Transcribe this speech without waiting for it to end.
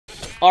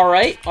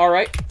Alright,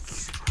 alright.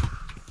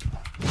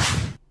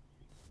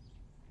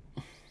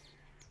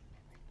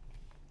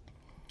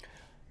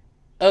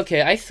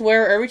 Okay, I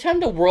swear, every time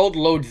the world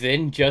loads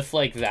in just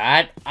like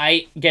that,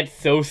 I get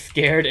so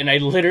scared and I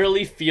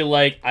literally feel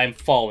like I'm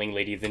falling,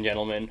 ladies and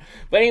gentlemen.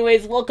 But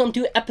anyways, welcome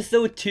to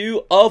episode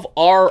 2 of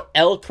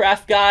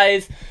RLCraft,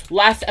 guys.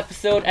 Last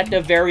episode, at the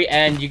very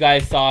end, you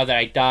guys saw that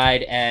I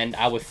died and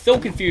I was so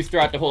confused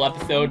throughout the whole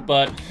episode,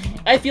 but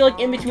I feel like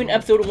in between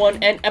episode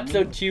 1 and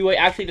episode 2, I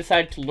actually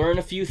decided to learn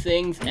a few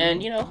things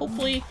and,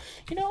 hopefully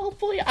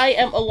I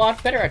am a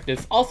lot better at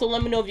this. Also,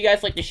 let me know if you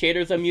guys like the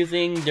shaders I'm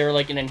using. They're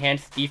like an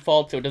enhanced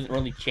default, so it doesn't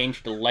really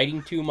change the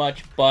lighting too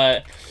much,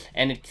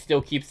 and it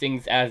still keeps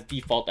things as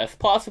default as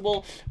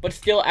possible, but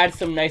still adds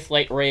some nice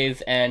light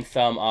rays and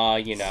some,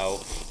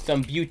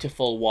 some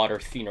beautiful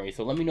water scenery.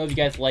 So let me know if you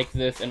guys like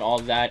this and all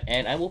that,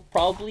 and I will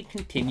probably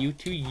continue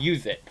to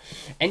use it.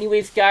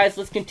 Anyways, guys,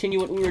 let's continue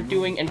what we were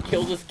doing and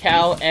kill this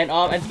cow, and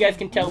as you guys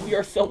can tell, we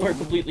are somewhere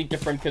completely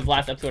different, because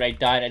last episode I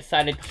died. I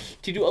decided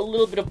to do a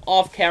little bit of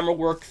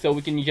off-camera work so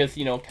we can just,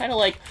 kind of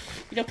like,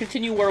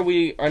 continue where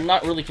we, or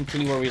not really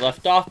continue where we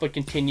left off, but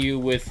continue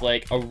with,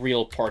 like, a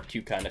real part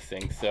 2 kind of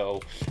thing.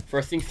 So,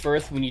 first things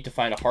first, we need to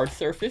find a hard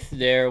surface.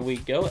 There we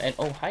go, and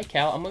oh, hi,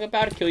 cow. I'm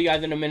about to kill you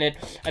guys in a minute.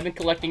 I've been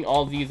collecting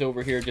all these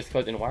over here just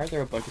because, and why are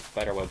there a bunch of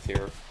spider webs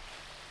here?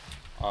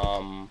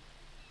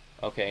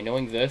 Okay,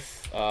 knowing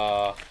this,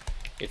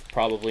 it's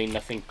probably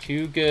nothing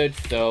too good,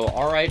 so,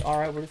 alright,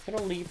 we're just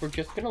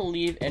gonna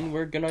leave, and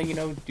we're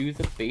gonna, do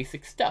the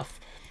basic stuff.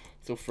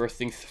 So first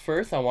things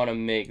first, I want to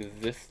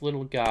make this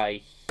little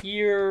guy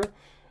here,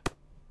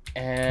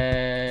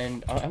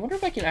 and I wonder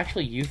if I can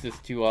actually use this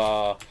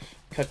to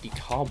cut the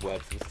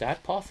cobwebs. Is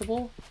that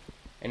possible?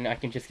 And I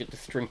can just get the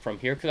string from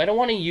here, because I don't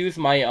want to use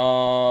my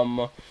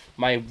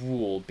my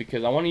wool,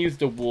 because I want to use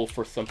the wool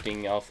for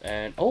something else.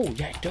 And oh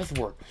yeah, it does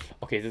work.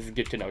 Okay, this is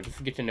good to know.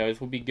 This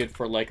will be good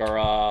for like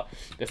our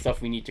the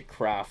stuff we need to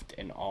craft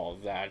and all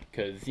of that,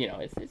 because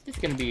it's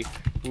just gonna be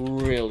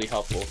really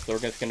helpful. So we're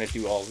just gonna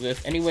do all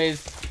this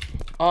anyways.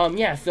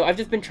 Yeah, so I've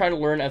just been trying to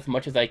learn as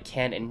much as I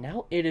can, and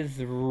now it is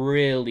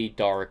really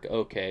dark.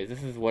 Okay,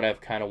 this is what I've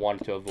kind of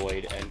wanted to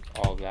avoid and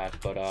all that,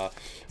 but,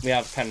 we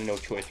have kind of no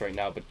choice right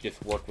now but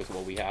just work with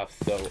what we have.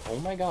 So, oh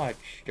my gosh,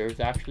 there's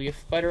actually a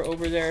spider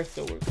over there,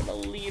 so we're gonna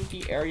leave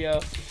the area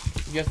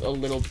just a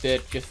little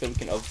bit, just so we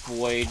can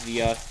avoid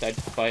the, said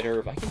spider.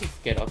 If I can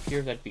just get up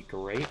here, that'd be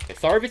great. Okay,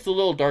 sorry if it's a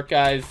little dark,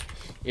 guys.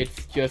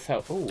 It's just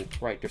how, oh,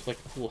 right, there's like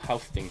a cool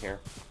house thing here.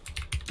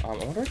 I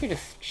wonder if I can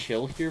just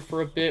chill here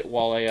for a bit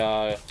while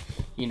I,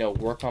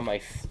 work on my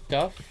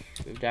stuff.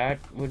 That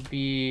would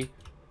be...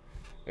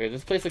 Okay,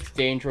 this place looks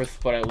dangerous,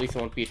 but at least I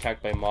won't be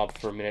attacked by mobs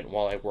for a minute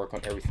while I work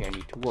on everything I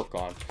need to work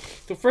on.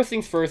 So first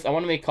things first, I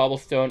want to make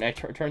cobblestone, and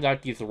it turns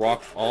out these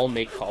rocks all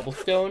make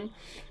cobblestone,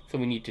 so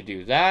we need to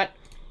do that.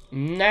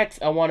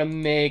 Next, I want to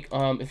make,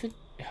 how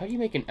do you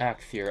make an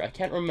axe here? I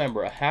can't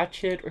remember. A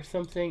hatchet or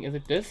something? Is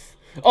it this?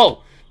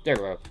 Oh! There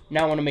we go.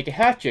 Now I want to make a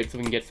hatchet so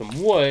we can get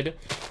some wood.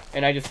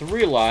 And I just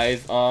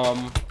realized,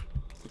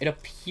 it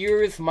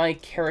appears my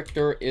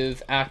character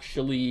is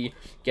actually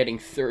getting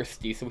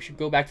thirsty. So we should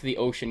go back to the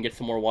ocean, get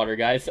some more water,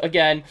 guys.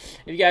 Again,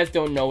 if you guys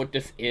don't know what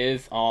this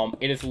is,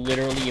 it is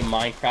literally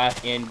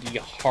Minecraft in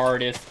the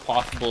hardest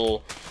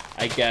possible,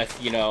 I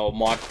guess,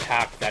 mod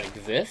pack that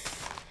exists.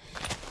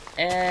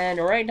 And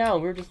right now,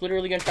 we're just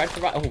literally gonna try to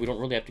survive. Oh, we don't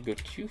really have to go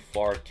too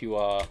far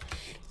to,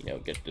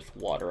 get this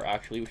water,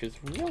 actually, which is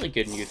really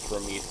good news for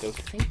me, so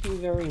thank you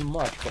very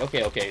much. But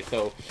okay,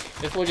 so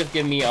this will just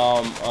give me,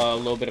 a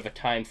little bit of a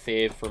time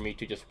save for me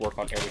to just work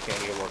on everything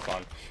I need to work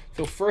on.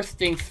 So first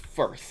things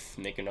first,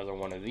 make another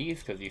one of these,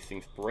 because these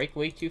things break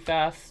way too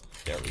fast.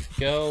 There we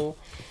go.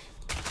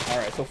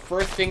 Alright, so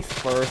first things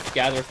first,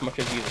 gather as much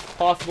of these as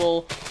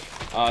possible.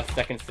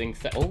 Second things,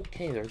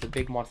 okay, there's a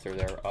big monster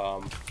there.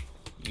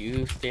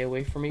 You stay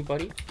away from me,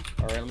 buddy.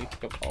 Alright, let me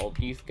pick up all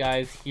these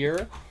guys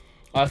here.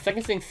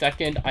 Second thing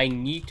second, I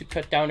need to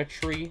cut down a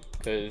tree,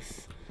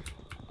 because,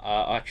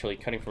 actually,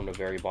 cutting from the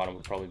very bottom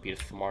would probably be a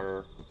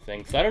smarter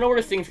thing. So I don't know where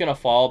this thing's gonna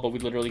fall, but we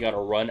literally gotta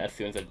run as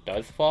soon as it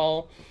does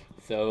fall.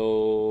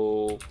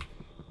 So,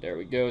 there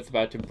we go, it's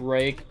about to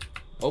break.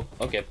 Oh,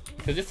 okay,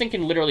 because this thing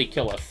can literally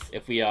kill us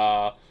if we,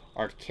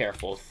 aren't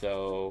careful,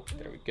 so,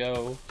 there we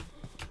go.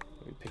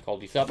 Let me pick all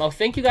these up. Now,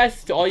 thank you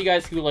guys to all you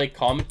guys who, like,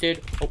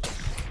 commented. Oh.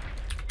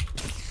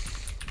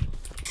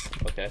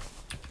 Okay.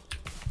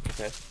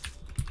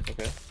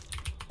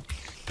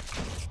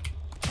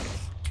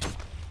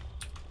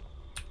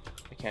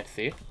 I can't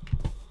see.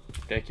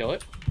 Did I kill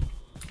it?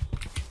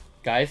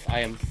 Guys,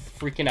 I am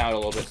freaking out a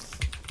little bit.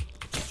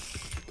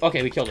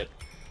 Okay, we killed it.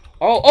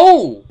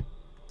 Oh!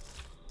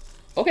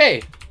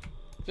 Okay.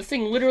 This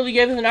thing literally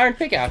gave us an iron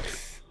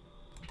pickaxe.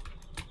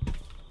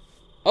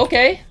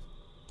 Okay.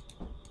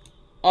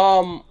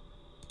 Not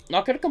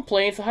gonna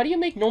complain. So how do you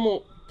make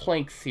normal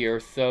planks here?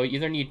 So you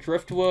either need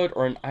driftwood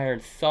or an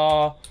iron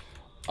saw.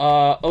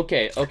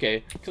 Okay.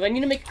 Because I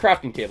need to make a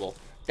crafting table.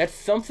 that's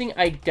something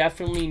I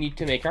definitely need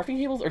to make. Crafting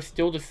tables are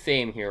still the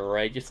same here,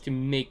 right? Just to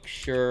make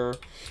sure.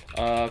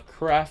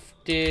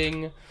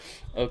 Crafting.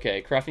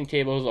 Okay, crafting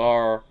tables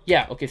are...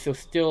 Yeah, okay, so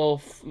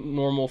still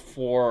normal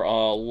for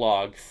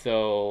logs,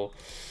 so...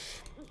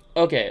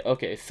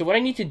 Okay, so what I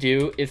need to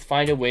do is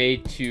find a way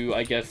to,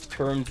 I guess,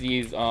 turn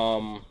these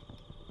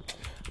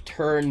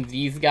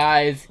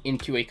guys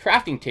into a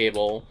crafting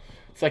table,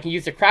 so I can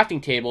use the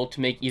crafting table to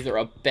make either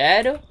a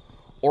bed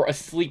or a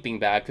sleeping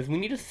bag, because we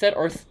need to set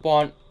our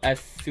spawn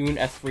as soon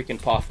as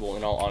freaking possible,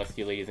 in all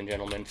honesty, ladies and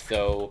gentlemen.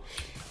 So,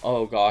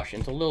 oh gosh,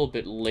 it's a little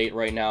bit late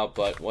right now,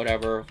 but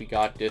whatever, we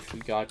got this,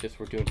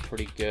 we're doing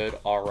pretty good.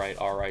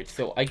 Alright,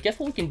 so I guess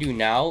what we can do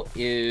now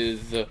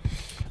is, we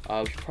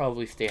should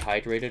probably stay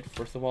hydrated,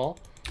 first of all.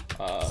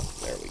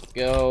 There we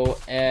go,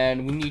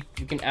 and we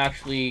can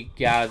actually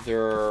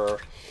gather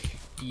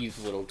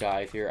these little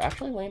guys here.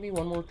 Actually, maybe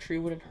one more tree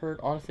wouldn't hurt,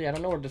 honestly. I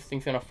don't know where this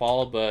thing's gonna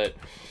fall, but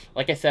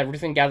like I said, we're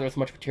just gonna gather as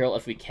much material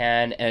as we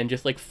can and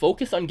just like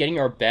focus on getting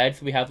our bed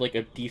so we have like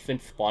a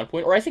decent spawn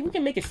point. Or I think we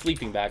can make a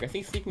sleeping bag. I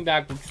think sleeping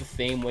bag works the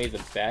same way as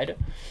a bed.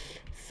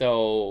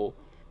 So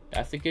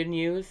that's the good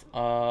news.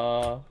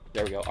 There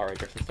we go. Alright,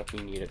 there's some stuff we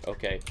needed.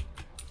 Okay.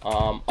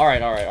 Alright.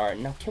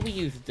 Now can we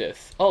use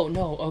this? Oh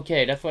no,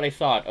 okay, that's what I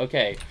thought.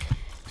 Okay.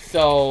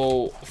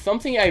 So,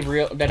 something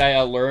that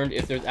I learned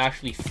is there's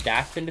actually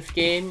stats in this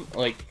game,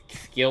 like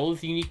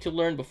skills you need to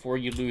learn before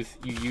you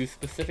use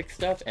specific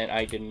stuff, and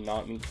I did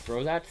not mean to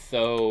throw that,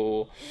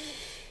 so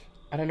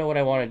I don't know what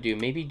I want to do.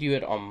 Maybe do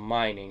it on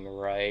mining,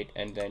 right?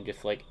 And then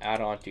just like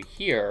add on to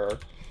here,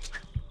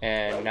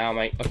 and now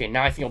okay,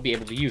 now I think I'll be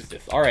able to use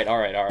this. Alright.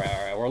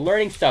 We're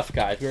learning stuff,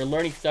 guys. We're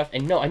learning stuff,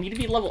 and no, I need to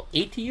be level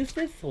 8 to use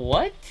this?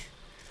 What?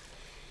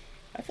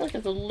 I feel like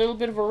that's a little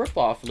bit of a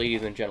ripoff,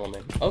 ladies and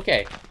gentlemen.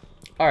 Okay.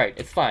 Alright,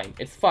 it's fine.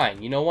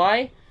 You know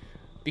why?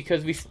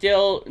 Because we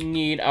still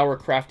need our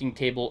crafting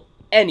table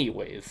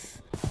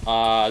anyways.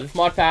 This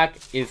mod pack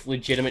is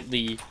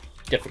legitimately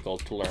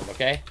difficult to learn,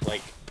 okay?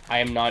 Like, I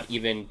am not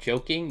even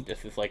joking.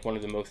 This is like one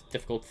of the most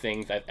difficult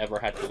things I've ever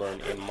had to learn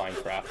in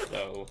Minecraft,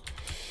 so...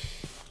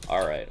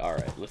 Alright,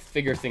 let's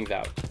figure things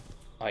out.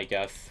 I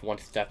guess, one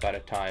step at a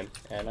time.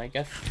 And I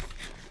guess...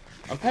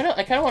 I kind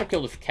of want to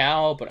kill this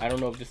cow, but I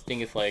don't know if this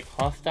thing is, like,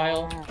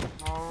 hostile.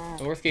 In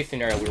the worst case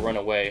scenario, we run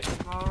away.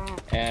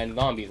 And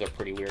zombies are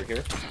pretty weird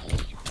here.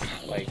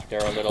 Like,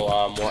 they're a little,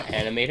 more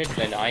animated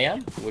than I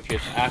am, which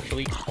is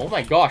actually... Oh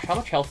my gosh, how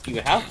much health do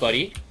you have,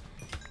 buddy?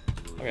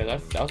 Okay,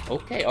 that's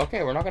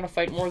okay, we're not gonna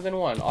fight more than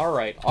one.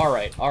 Alright.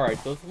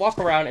 So let's walk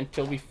around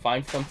until we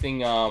find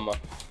something,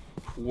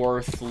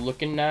 worth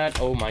looking at.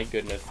 Oh my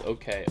goodness.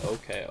 Okay.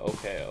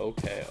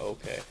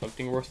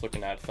 Something worth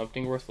looking at.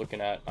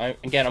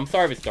 I'm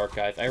sorry if it's dark,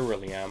 guys. I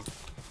really am.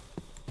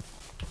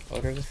 Oh,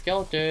 there's a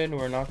skeleton.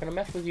 We're not gonna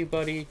mess with you,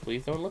 buddy.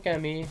 Please don't look at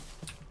me.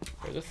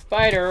 There's a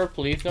spider.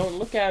 Please don't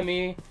look at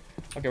me.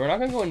 Okay, we're not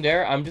gonna go in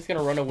there. I'm just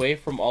gonna run away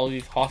from all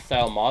these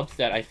hostile mobs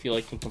that I feel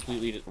like can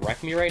completely just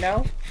wreck me right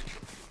now.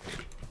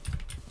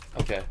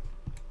 Okay.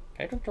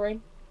 Can I drink the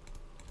rain?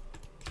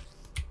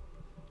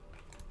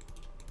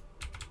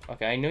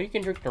 Okay, I know you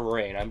can drink the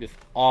rain. I'm just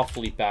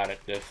awfully bad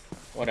at this.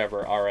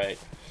 Whatever, alright.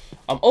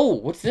 Oh,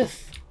 what's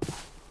this?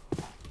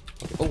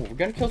 Okay, oh, we're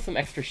gonna kill some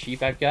extra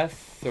sheep, I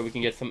guess, so we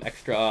can get some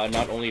extra,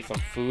 not only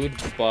some food,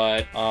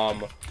 but,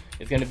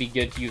 it's gonna be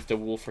good to use the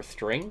wool for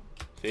string.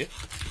 See?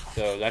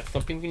 So that's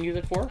something we can use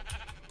it for.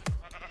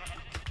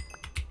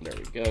 There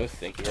we go.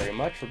 Thank you very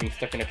much for being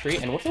stuck in a tree.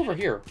 And what's over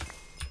here?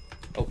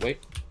 Oh, wait.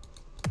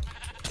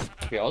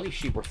 Okay, all these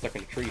sheep were stuck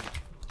in a tree.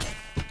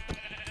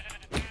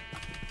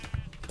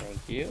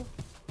 Thank you.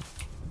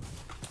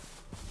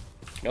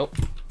 Nope.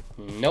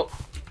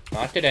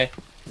 Not today.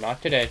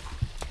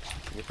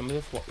 Get some of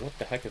this. What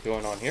the heck is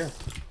going on here?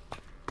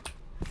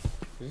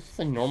 Is this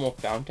a normal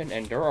fountain?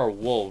 And there are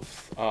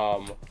wolves.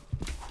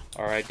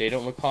 Alright, they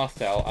don't look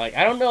hostile.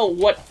 I don't know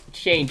what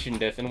changed in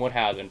this and what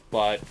hasn't,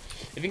 but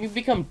if it can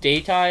become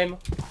daytime,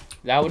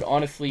 that would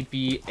honestly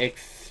be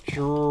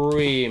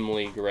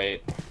extremely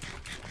great.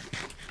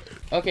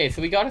 Okay,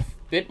 so we got a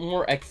bit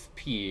more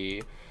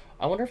XP.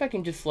 I wonder if I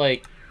can just,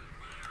 like,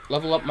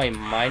 level up my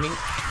mining.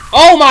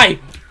 Oh my!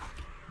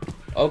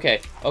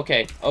 Okay.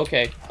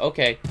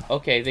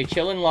 They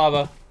chill in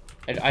lava.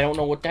 And I don't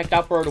know what the heck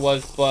that bird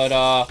was,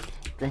 but,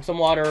 drink some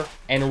water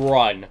and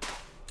run.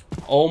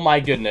 Oh my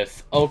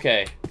goodness.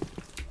 Okay.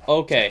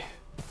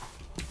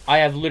 I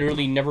have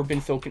literally never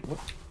been so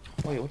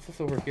wait, what's this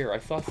over here? I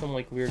saw some,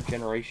 like, weird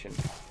generation.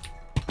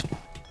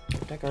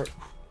 What the heck are...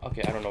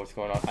 Okay, I don't know what's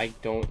going on. I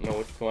don't know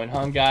what's going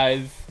on,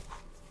 guys.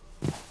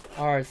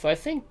 Alright, so I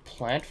think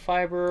plant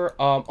fiber...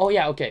 oh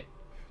yeah, okay.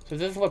 So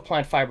this is what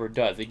plant fiber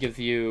does. It gives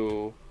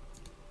you...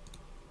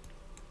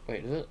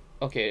 Wait, is it?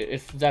 Okay,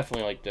 it's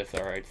definitely like this,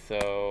 alright,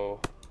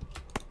 so...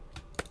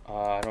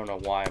 I don't know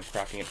why I'm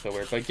crafting it so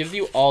weird, but it gives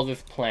you all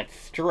this plant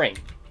string,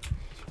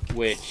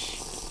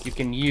 which you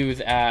can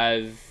use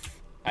as...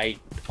 I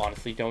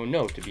honestly don't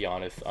know, to be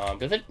honest.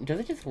 Does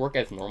it just work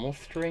as normal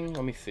string?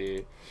 Let me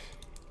see.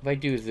 If I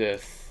do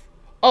this...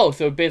 Oh,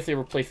 so it basically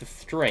replaces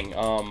string.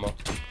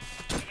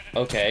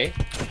 Okay.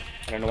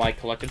 I don't know why I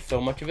collected so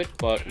much of it,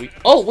 but we...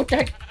 Oh, what the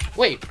heck?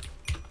 Wait.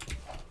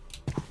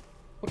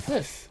 What's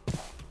this?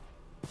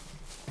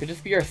 Could this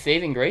be our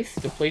saving grace?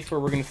 The place where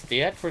we're going to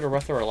stay at for the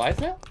rest of our lives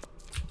now?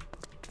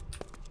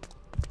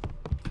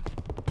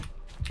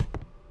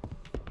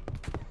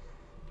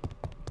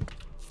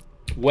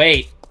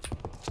 Wait.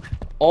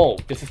 Oh,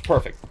 this is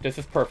perfect. This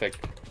is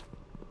perfect.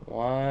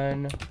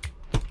 1,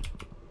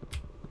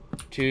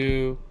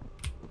 2,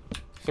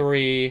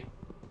 3,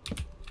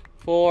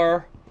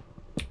 4.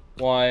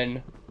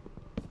 1,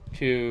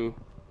 2,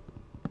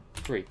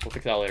 3. We'll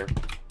fix that later.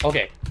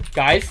 Okay,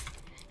 guys.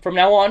 From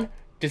now on,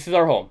 this is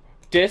our home.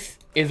 This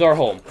is our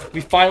home.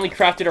 We finally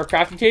crafted our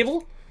crafting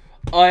table.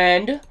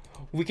 And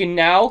we can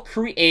now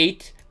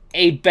create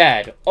a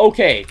bed.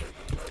 Okay.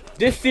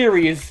 This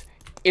series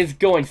is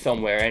going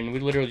somewhere. And we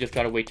literally just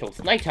gotta wait till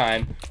it's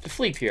nighttime to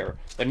sleep here.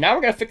 But now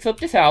we're gonna fix up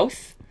this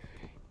house.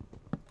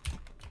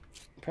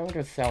 Apparently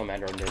there's a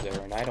salamander under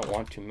there. And I don't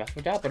want to mess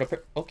with that.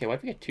 But okay,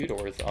 why'd we get 2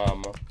 doors?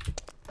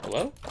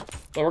 Hello?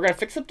 So we're gonna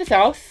fix up this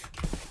house.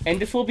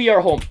 And this will be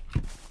our home.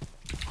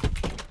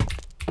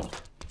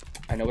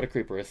 I know what a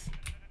creeper is.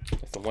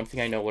 That's the one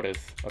thing I know what is.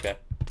 Okay.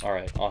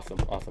 Alright, awesome,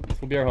 awesome.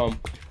 This will be our home.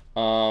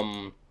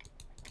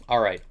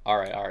 Alright.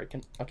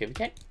 Okay, we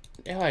can't...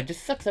 it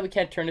just sucks that we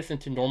can't turn this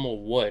into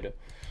normal wood.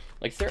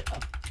 Like, is there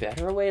a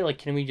better way? Like,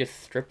 can we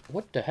just strip...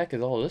 What the heck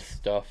is all this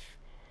stuff?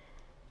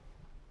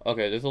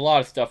 Okay, there's a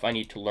lot of stuff I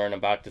need to learn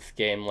about this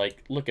game.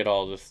 Like, look at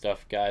all this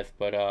stuff, guys.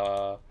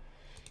 But,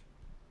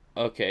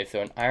 okay,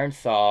 so an iron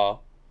saw.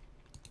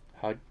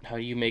 How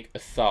do you make a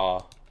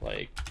saw?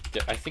 Like,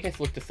 I think I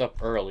looked this up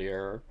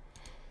earlier.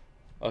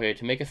 Okay,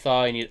 to make a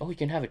saw, you need... Oh, you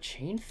can have a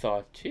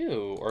chainsaw,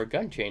 too. Or a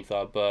gun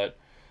chainsaw, but...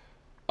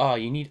 Oh,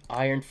 you need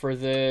iron for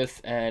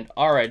this, and...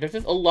 Alright, there's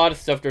just a lot of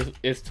stuff there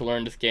is to learn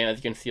in this game. As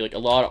you can see, like, a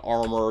lot of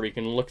armor. You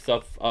can look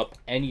stuff up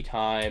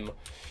anytime.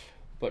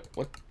 But,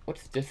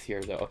 what's this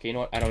here, though? Okay, you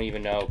know what? I don't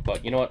even know.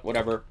 But, you know what?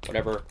 Whatever.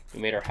 We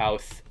made our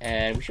house.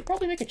 And we should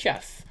probably make a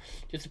chest.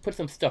 Just to put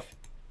some stuff...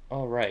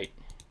 Alright.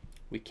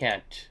 We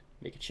can't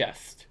make a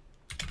chest.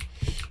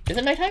 Is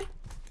it nighttime?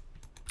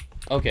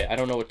 Okay, I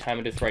don't know what time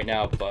it is right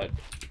now, but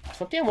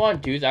something I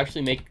want to do is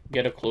actually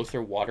get a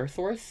closer water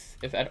source,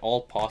 if at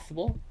all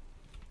possible.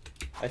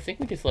 I think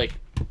we just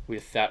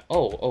sat...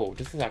 Oh,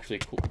 this is actually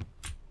cool.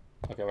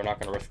 Okay, we're not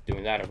going to risk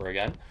doing that ever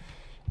again.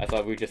 I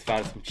thought we just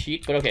found some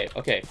cheat, but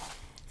okay.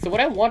 So what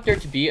I want there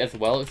to be as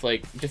well is,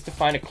 like, just to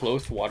find a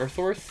close water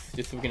source,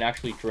 just so we can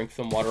actually drink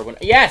some water when...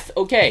 Yes!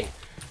 Okay!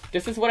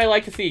 This is what I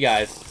like to see,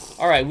 guys.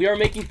 Alright, we are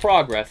making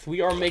progress.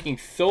 We are making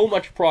so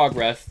much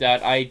progress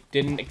that I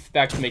didn't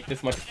expect to make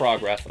this much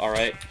progress,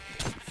 alright?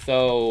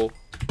 So,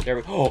 there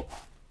we go. Oh,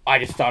 I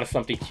just thought of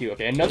something too.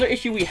 Okay, another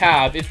issue we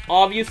have is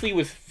obviously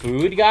with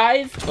food,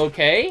 guys.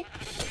 Okay?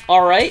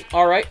 Alright.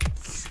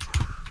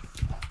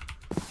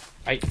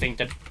 I think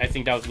that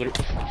was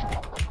literally...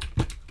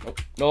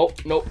 No.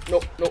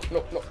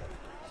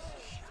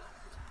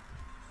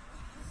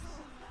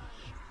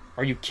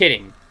 Are you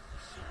kidding?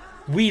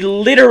 We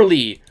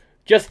literally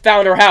just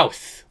found our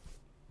house.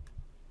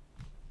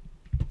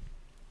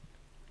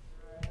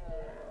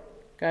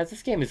 Guys,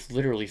 this game is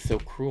literally so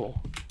cruel.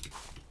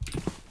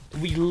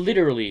 We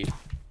literally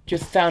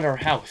just found our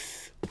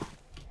house.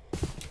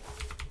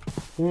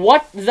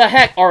 What the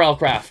heck,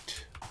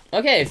 RLCraft?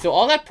 Okay, so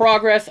all that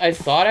progress I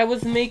thought I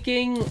was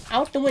making,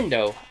 out the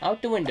window.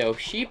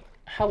 Sheep,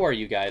 how are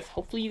you guys?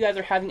 Hopefully you guys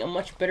are having a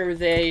much better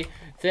day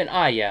than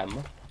I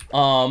am.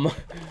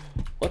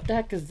 What the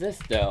heck is this,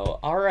 though?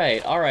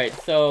 Alright,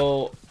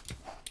 so...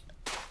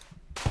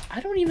 I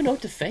don't even know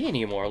what to say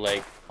anymore,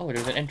 like... Oh,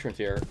 there's an entrance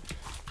here.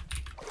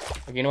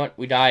 Okay, you know what?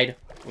 We died.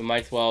 We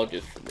might as well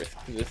just risk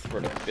this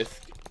for the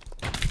biscuit.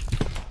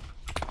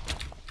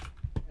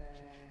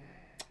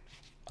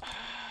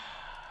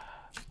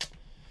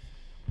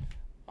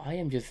 I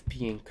am just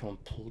being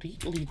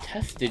completely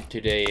tested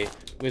today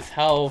with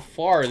how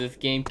far this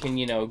game can,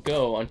 you know,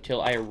 go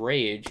until I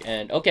rage,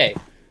 and... Okay.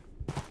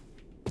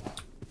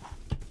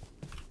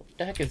 What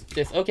the heck is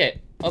this? Okay.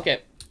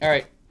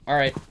 Alright.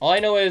 All I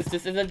know is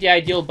this isn't the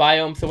ideal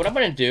biome, so what I'm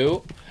gonna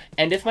do,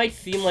 and this might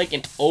seem like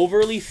an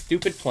overly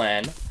stupid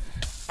plan,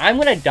 I'm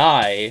gonna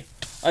die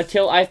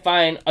until I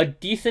find a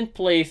decent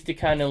place to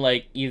kind of,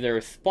 like,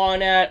 either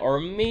spawn at, or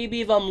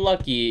maybe if I'm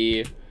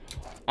lucky,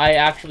 I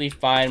actually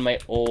find my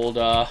old,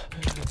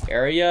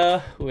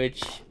 area,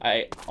 which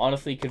I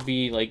honestly could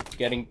be, like,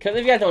 getting... Because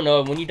if you guys don't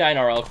know, when you die in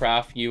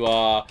RLCraft, you,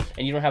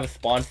 and you don't have a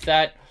spawn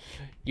stat,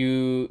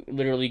 you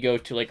literally go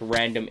to, like,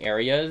 random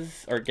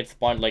areas, or get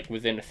spawned, like,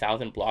 within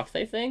 1,000 blocks,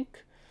 I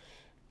think.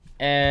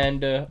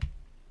 And,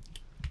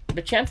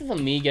 the chances of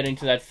me getting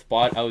to that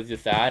spot I was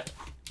just at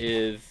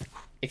is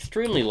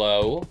extremely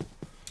low.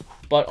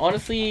 But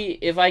honestly,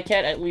 if I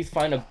can't at least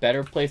find a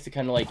better place to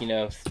kind of, like, you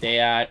know, stay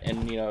at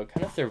and, you know,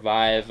 kind of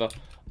survive,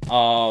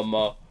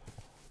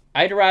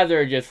 I'd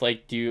rather just,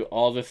 like, do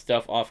all this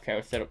stuff off camera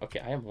instead of... Okay,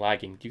 I am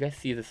lagging. Do you guys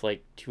see this,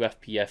 like, 2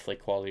 FPS,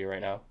 like, quality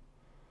right now?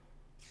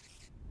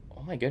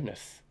 Oh my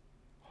goodness.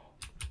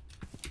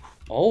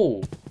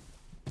 Oh!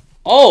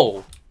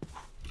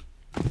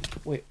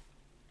 Wait.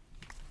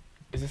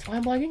 Is this why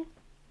I'm lagging?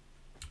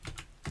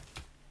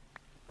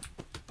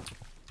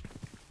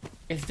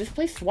 Is this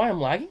place why I'm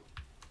lagging?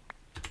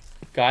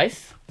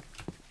 Guys?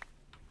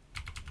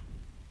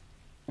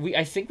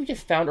 I think we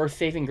just found our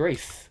saving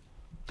grace.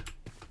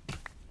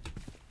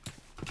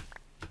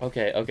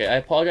 Okay, I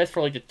apologize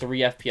for like the 3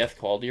 FPS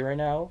quality right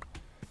now.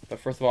 But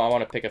first of all, I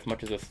want to pick as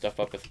much of this stuff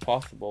up as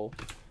possible.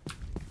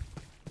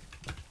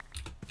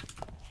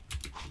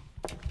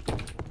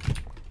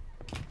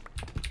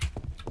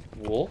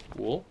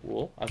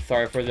 Wool. I'm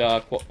sorry for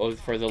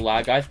the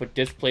lag, guys, but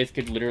this place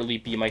could literally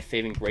be my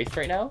saving grace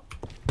right now.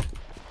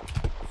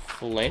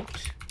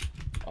 Flint.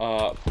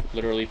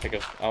 Literally pick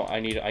up. Oh, I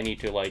need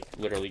to like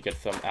literally get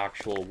some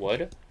actual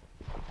wood.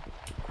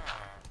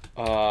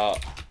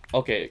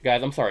 Okay,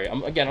 guys, I'm sorry.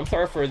 I'm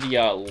sorry for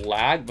the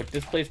lag, but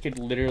this place could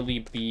literally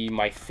be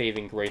my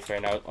saving grace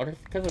right now.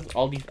 Because of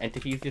all these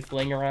entities just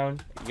laying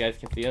around. You guys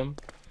can see them.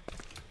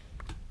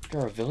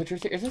 There are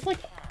villagers here. Is this like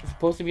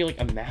supposed to be like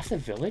a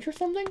massive village or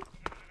something?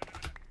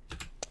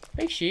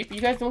 Hey sheep, you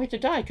guys don't get to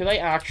die because I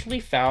actually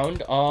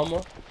found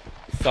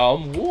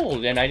some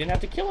wool and I didn't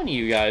have to kill any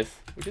of you guys,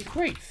 which is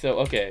great. So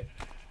okay,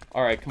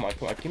 all right, come on,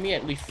 give me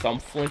at least some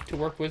flint to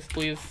work with,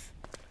 please.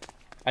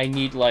 I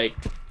need like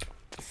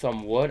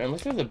some wood,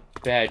 unless there's a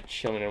bed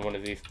chilling in one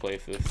of these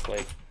places.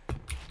 Like,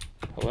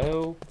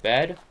 hello,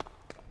 bed.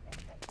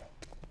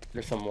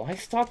 There's some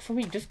livestock for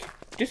me.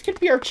 This could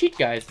be our cheat,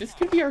 guys. This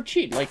could be our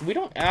cheat. Like, we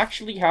don't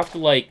actually have to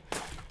like,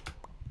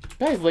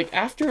 guys. Like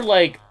after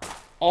like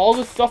all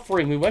the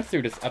suffering we went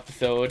through this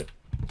episode.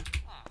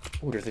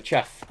 Oh, there's a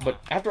chest.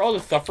 But after all the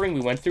suffering we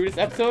went through this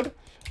episode,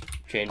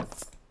 chain.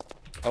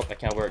 Oh, I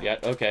can't wear it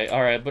yet. Okay,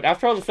 all right. But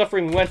after all the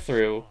suffering we went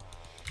through,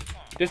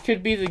 this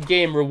could be the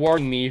game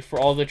rewarding me for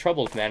all the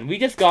troubles, man. We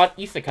just got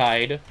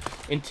isekai'd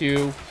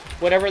into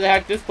whatever the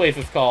heck this place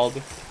is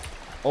called.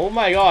 Oh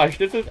my gosh,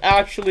 this is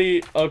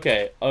actually...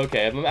 Okay.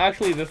 If I'm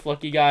actually this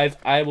lucky, guys,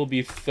 I will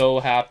be so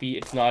happy.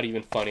 It's not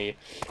even funny.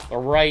 But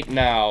right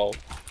now,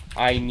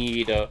 I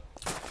need a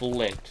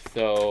flint.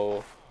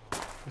 So,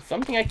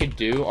 something I could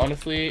do,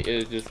 honestly,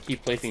 is just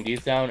keep placing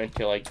these down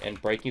until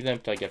and breaking them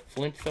until I get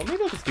flint. So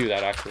maybe I'll just do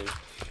that, actually.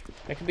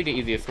 That could be the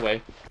easiest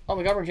way. Oh,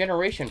 we got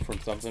regeneration from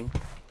something.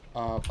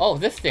 Oh,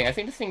 this thing. I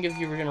think this thing gives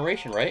you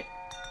regeneration, right?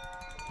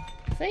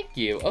 Thank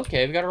you.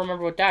 Okay, we gotta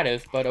remember what that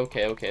is, but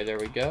okay, there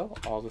we go.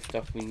 All the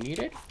stuff we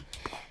needed.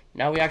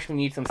 Now we actually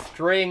need some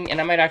string,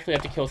 and I might actually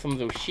have to kill some of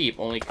those sheep,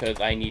 only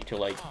because I need to,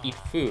 like, eat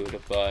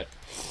food, but...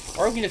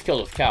 Or we can just kill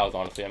those cows,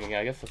 honestly. I mean,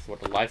 I guess that's what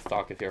the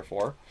livestock is here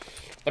for.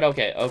 But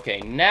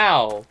okay,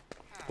 now,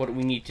 what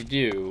we need to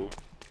do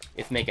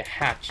is make a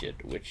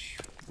hatchet, which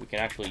we can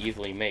actually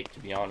easily make, to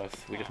be honest.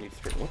 We just need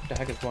string. What the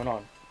heck is going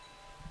on?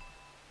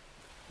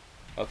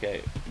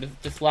 Okay,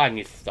 this lag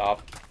needs to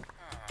stop.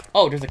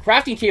 Oh, there's a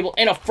crafting table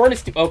and a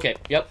furnace too. Okay,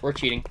 yep, we're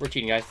cheating,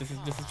 guys. This is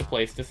the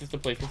place. This is the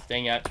place we're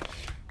staying at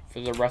for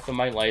the rest of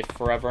my life,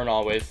 forever and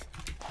always.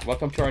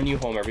 Welcome to our new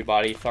home,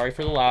 everybody. Sorry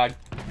for the lag.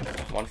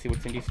 I want to see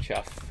what's in these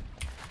chests.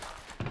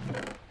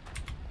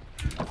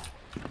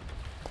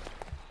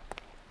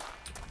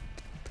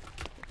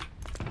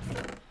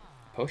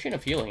 Potion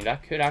of healing.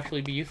 That could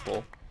actually be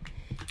useful.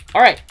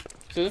 All right.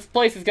 So this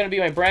place is going to be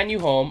my brand new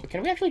home.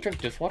 Can we actually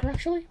drink this water,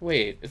 actually?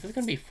 Wait, is this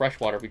going to be fresh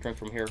water if we drink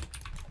from here?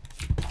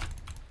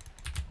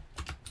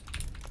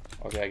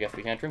 Okay, I guess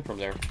we can't drink from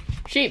there.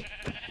 Sheep!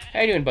 How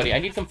you doing, buddy? I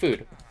need some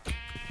food.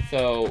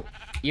 So,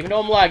 even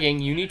though I'm lagging,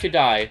 you need to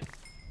die.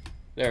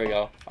 There we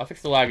go. I'll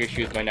fix the lag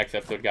issues in my next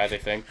episode, guys, I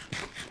think.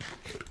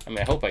 I mean,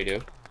 I hope I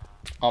do.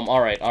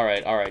 Alright.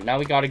 Now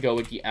we gotta go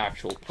with the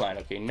actual plan.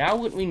 Okay, now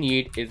what we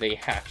need is a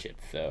hatchet.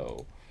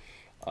 So,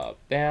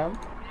 bam.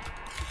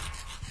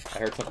 I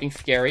heard something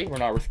scary. We're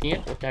not risking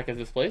it. What the heck is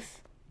this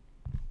place?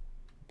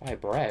 Buy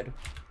bread.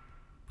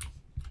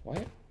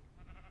 What?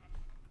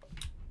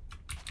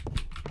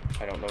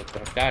 I don't know what the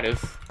heck that is.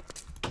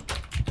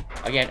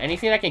 Again,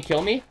 anything that can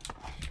kill me,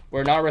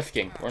 we're not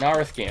risking. We're not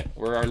risking it.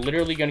 We're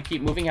literally going to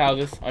keep moving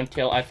houses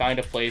until I find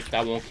a place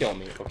that won't kill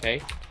me,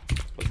 okay?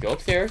 Let's go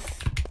upstairs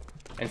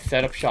and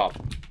set up shop.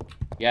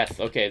 Yes,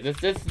 okay.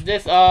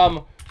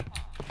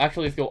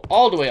 Actually, let's go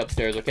all the way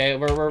upstairs, okay?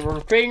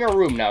 We're creating a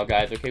room now,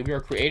 guys, okay? We are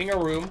creating a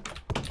room.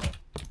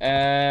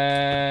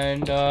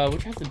 And,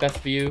 which has the best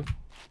view?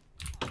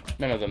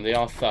 None of them. They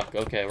all suck.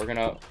 Okay, we're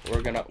gonna,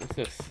 what's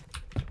this?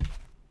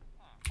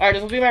 Alright,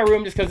 this will be my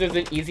room just because there's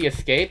an easy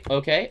escape.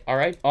 Okay,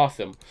 alright,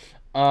 awesome.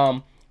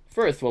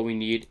 First, what we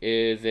need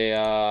is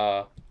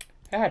a,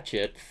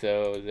 hatchet.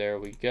 So, there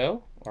we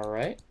go.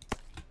 Alright.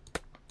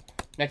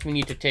 Next, we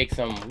need to take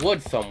some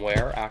wood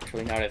somewhere.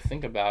 Actually, now that I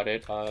think about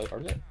it, are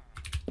there...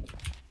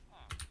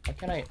 Why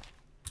can't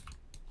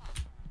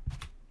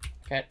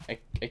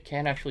I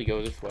can't actually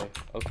go this way.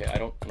 Okay, I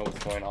don't know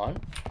what's going on,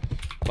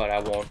 but I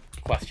won't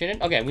question it.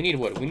 Okay, we need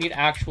wood. We need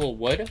actual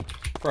wood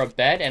for a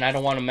bed, and I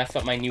don't want to mess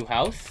up my new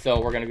house,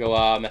 so we're gonna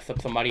go mess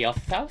up somebody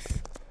else's house.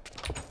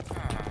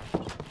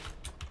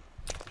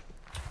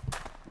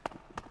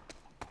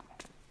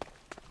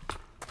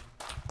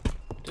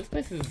 This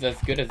place is as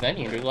good as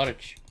any, and there's a lot of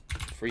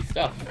free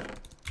stuff.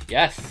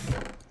 Yes!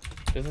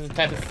 This is the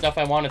type of stuff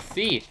I want to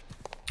see.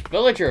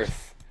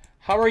 Villagers,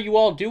 how are you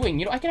all doing?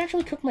 You know, I can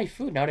actually cook my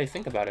food now that I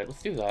think about it.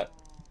 Let's do that.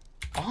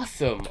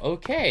 Awesome.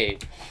 Okay.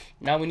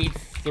 Now we need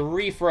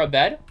 3 for a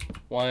bed.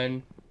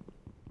 1,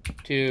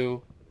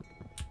 2,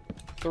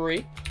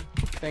 3.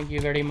 Thank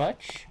you very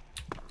much.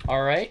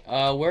 Alright,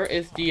 where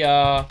is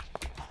the,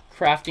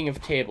 crafting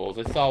of tables?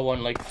 I saw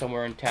one, like,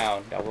 somewhere in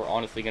town that we're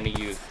honestly gonna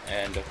use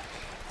and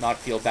not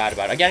feel bad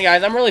about it. Again,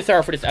 guys, I'm really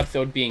sorry for this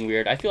episode being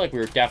weird. I feel like we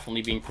were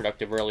definitely being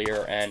productive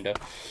earlier, and,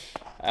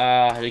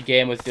 the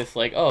game was just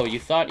like, oh, you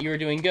thought you were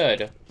doing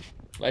good.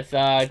 Let's,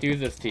 do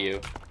this to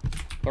you.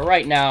 But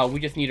right now, we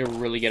just need to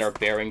really get our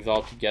bearings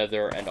all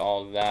together and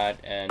all of that,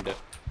 and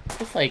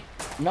just, like,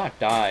 not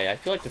die. I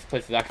feel like this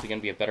place is actually going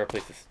to be a better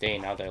place to stay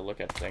now that I look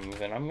at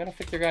things, and I'm going to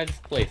fix your guys'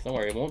 place. Don't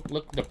worry, it won't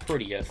look the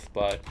prettiest,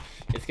 but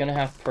it's going to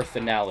have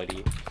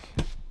personality.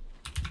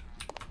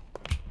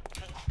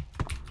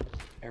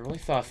 I really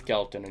saw a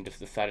skeleton and just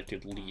decided to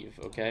leave,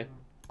 okay?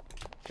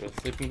 There's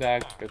a sleeping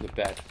bag, there's a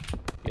bed.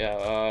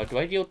 Yeah, do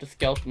I deal with the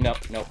skeleton? No,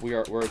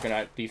 we're gonna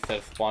at least set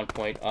a spawn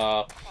point.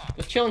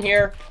 Let's chill in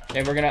here,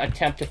 and we're gonna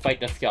attempt to fight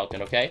the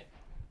skeleton, okay?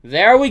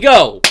 There we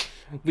go!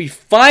 We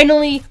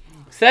finally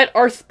set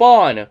our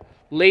spawn,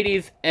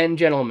 ladies and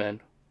gentlemen.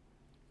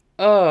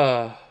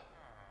 Okay.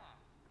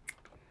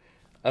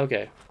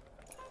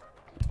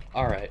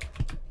 Alright.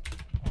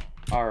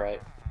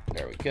 Alright.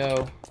 There we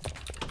go.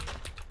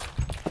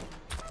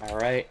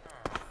 Alright.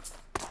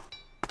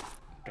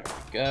 There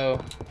we go.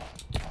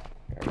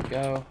 There we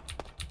go.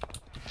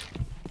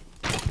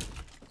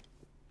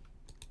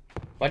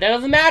 But that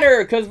doesn't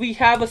matter, because we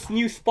have a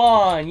new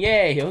spawn.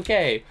 Yay,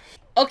 okay.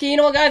 Okay, you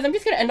know what, guys? I'm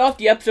just gonna end off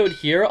the episode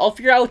here. I'll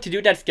figure out what to do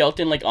with that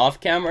skeleton, like,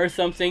 off-camera or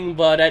something,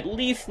 but at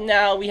least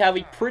now we have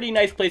a pretty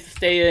nice place to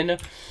stay in,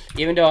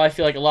 even though I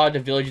feel like a lot of the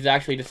village is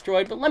actually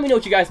destroyed. But let me know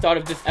what you guys thought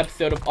of this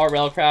episode of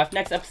RLCraft.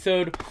 Next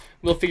episode,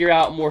 we'll figure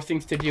out more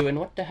things to do. And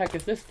what the heck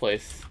is this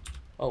place?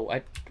 Oh,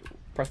 I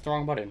pressed the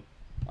wrong button.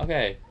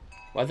 Okay.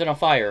 Why is it on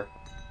fire?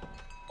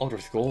 Oh,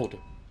 there's gold.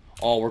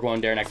 Oh, we're going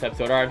there next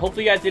episode. Alright,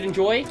 hopefully you guys did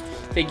enjoy.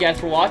 Thank you guys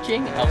for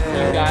watching. I'll see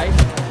you guys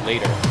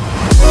later.